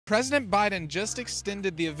President Biden just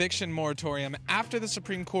extended the eviction moratorium after the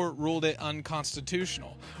Supreme Court ruled it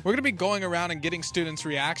unconstitutional. We're going to be going around and getting students'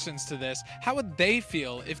 reactions to this. How would they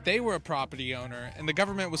feel if they were a property owner and the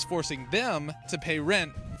government was forcing them to pay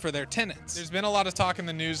rent for their tenants? There's been a lot of talk in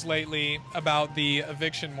the news lately about the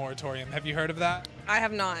eviction moratorium. Have you heard of that? I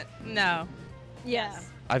have not. No. Yes.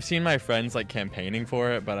 I've seen my friends like campaigning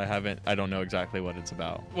for it, but I don't know exactly what it's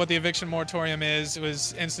about. What the eviction moratorium is, it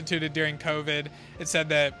was instituted during COVID. It said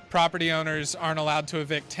that property owners aren't allowed to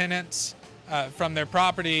evict tenants from their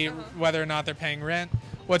property, whether or not they're paying rent.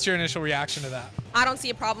 What's your initial reaction to that? I don't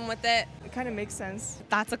see a problem with it. It kind of makes sense.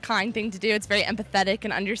 That's a kind thing to do. It's very empathetic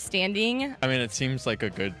and understanding. I mean, it seems like a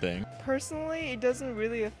good thing. Personally, it doesn't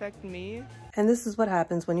really affect me. And this is what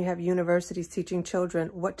happens when you have universities teaching children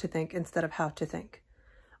what to think instead of how to think.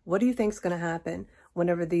 What do you think is going to happen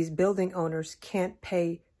whenever these building owners can't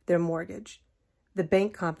pay their mortgage? The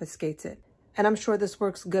bank confiscates it. And I'm sure this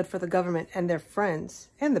works good for the government and their friends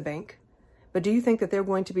and the bank. But do you think that they're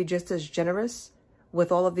going to be just as generous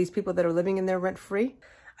with all of these people that are living in there rent-free?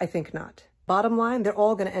 I think not. Bottom line, they're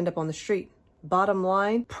all going to end up on the street. Bottom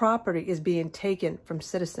line, property is being taken from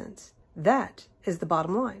citizens. That is the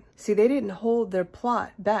bottom line. See, they didn't hold their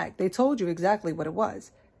plot back. They told you exactly what it was.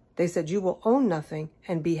 They said you will own nothing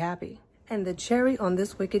and be happy. And the cherry on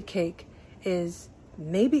this wicked cake is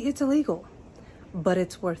maybe it's illegal, but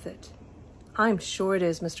it's worth it. I'm sure it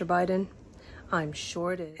is, Mr. Biden. I'm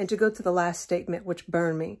sure it is. And to go to the last statement, which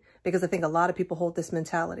burned me, because I think a lot of people hold this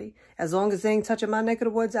mentality. As long as they ain't touching my neck of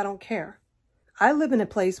the woods, I don't care. I live in a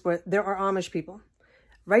place where there are Amish people.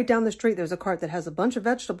 Right down the street, there's a cart that has a bunch of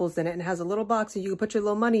vegetables in it and has a little box and you can put your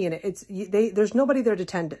little money in it. There's nobody there to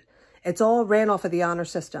tend it. It's all ran off of the honor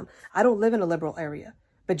system. I don't live in a liberal area.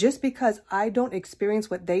 But just because I don't experience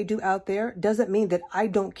what they do out there doesn't mean that I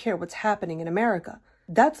don't care what's happening in America.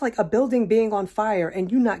 That's like a building being on fire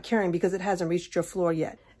and you not caring because it hasn't reached your floor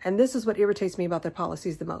yet. And this is what irritates me about their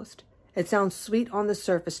policies the most. It sounds sweet on the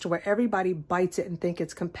surface to where everybody bites it and think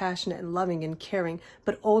it's compassionate and loving and caring,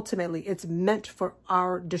 but ultimately it's meant for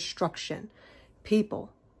our destruction. People,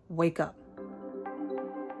 wake up.